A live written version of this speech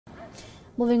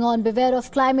Moving on, beware of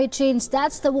climate change.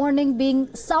 That's the warning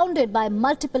being sounded by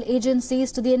multiple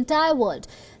agencies to the entire world.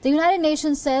 The United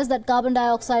Nations says that carbon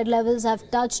dioxide levels have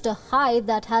touched a high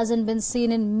that hasn't been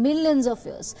seen in millions of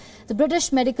years. The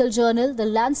British medical journal, The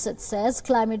Lancet, says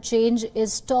climate change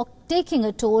is taking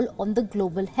a toll on the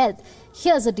global health.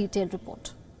 Here's a detailed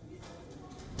report.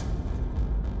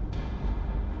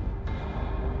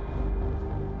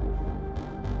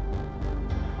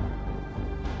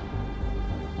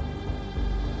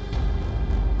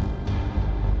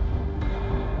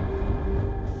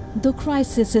 The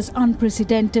crisis is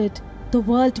unprecedented. The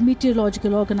World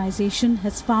Meteorological Organization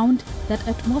has found that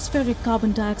atmospheric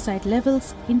carbon dioxide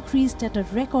levels increased at a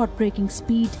record-breaking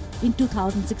speed in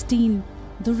 2016.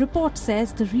 The report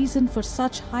says the reason for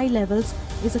such high levels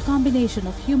is a combination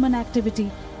of human activity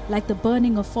like the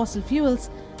burning of fossil fuels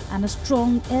and a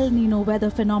strong El Nino weather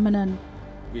phenomenon.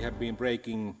 We have been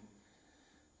breaking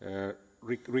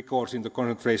records in the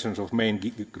concentrations of main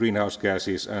greenhouse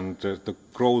gases, and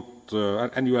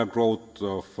the annual growth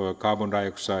of carbon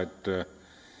dioxide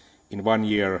in 1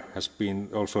 year has been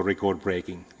also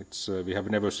record-breaking. We have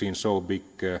never seen so big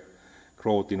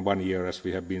growth in 1 year as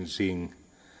we have been seeing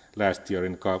last year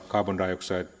in carbon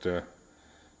dioxide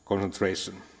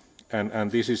concentration.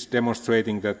 And this is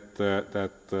demonstrating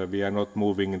that we are not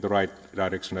moving in the right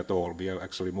direction at all. We are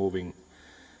actually moving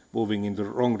in the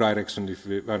wrong direction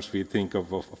once we think of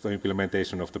the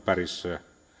implementation of the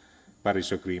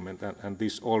Paris Agreement. And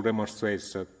this all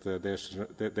demonstrates that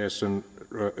there's an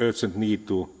urgent need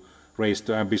to raise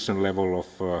the ambition level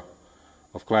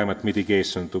of climate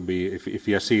mitigation to be, if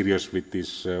we are serious with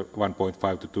this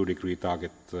 1.5 to 2 degree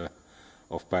target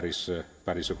of Paris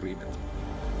Agreement.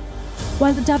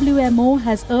 While the WMO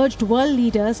has urged world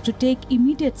leaders to take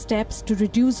immediate steps to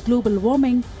reduce global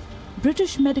warming,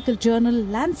 British medical journal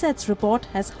Lancet's report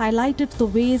has highlighted the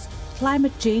ways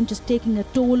climate change is taking a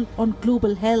toll on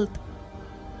global health.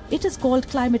 It is called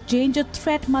climate change a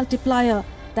threat multiplier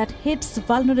that hits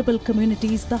vulnerable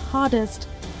communities the hardest.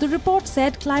 The report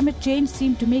said climate change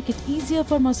seemed to make it easier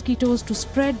for mosquitoes to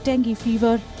spread dengue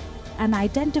fever and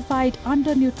identified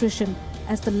undernutrition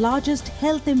as the largest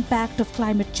health impact of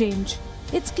climate change.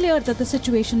 It's clear that the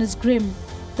situation is grim.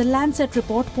 The Lancet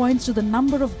report points to the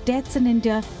number of deaths in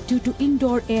India due to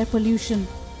indoor air pollution.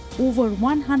 Over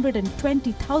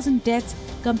 120,000 deaths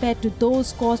compared to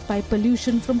those caused by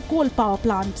pollution from coal power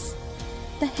plants.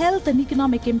 The health and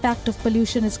economic impact of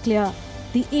pollution is clear.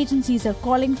 The agencies are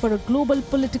calling for a global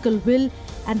political will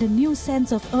and a new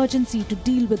sense of urgency to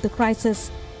deal with the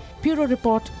crisis. Bureau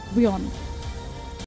Report, WION.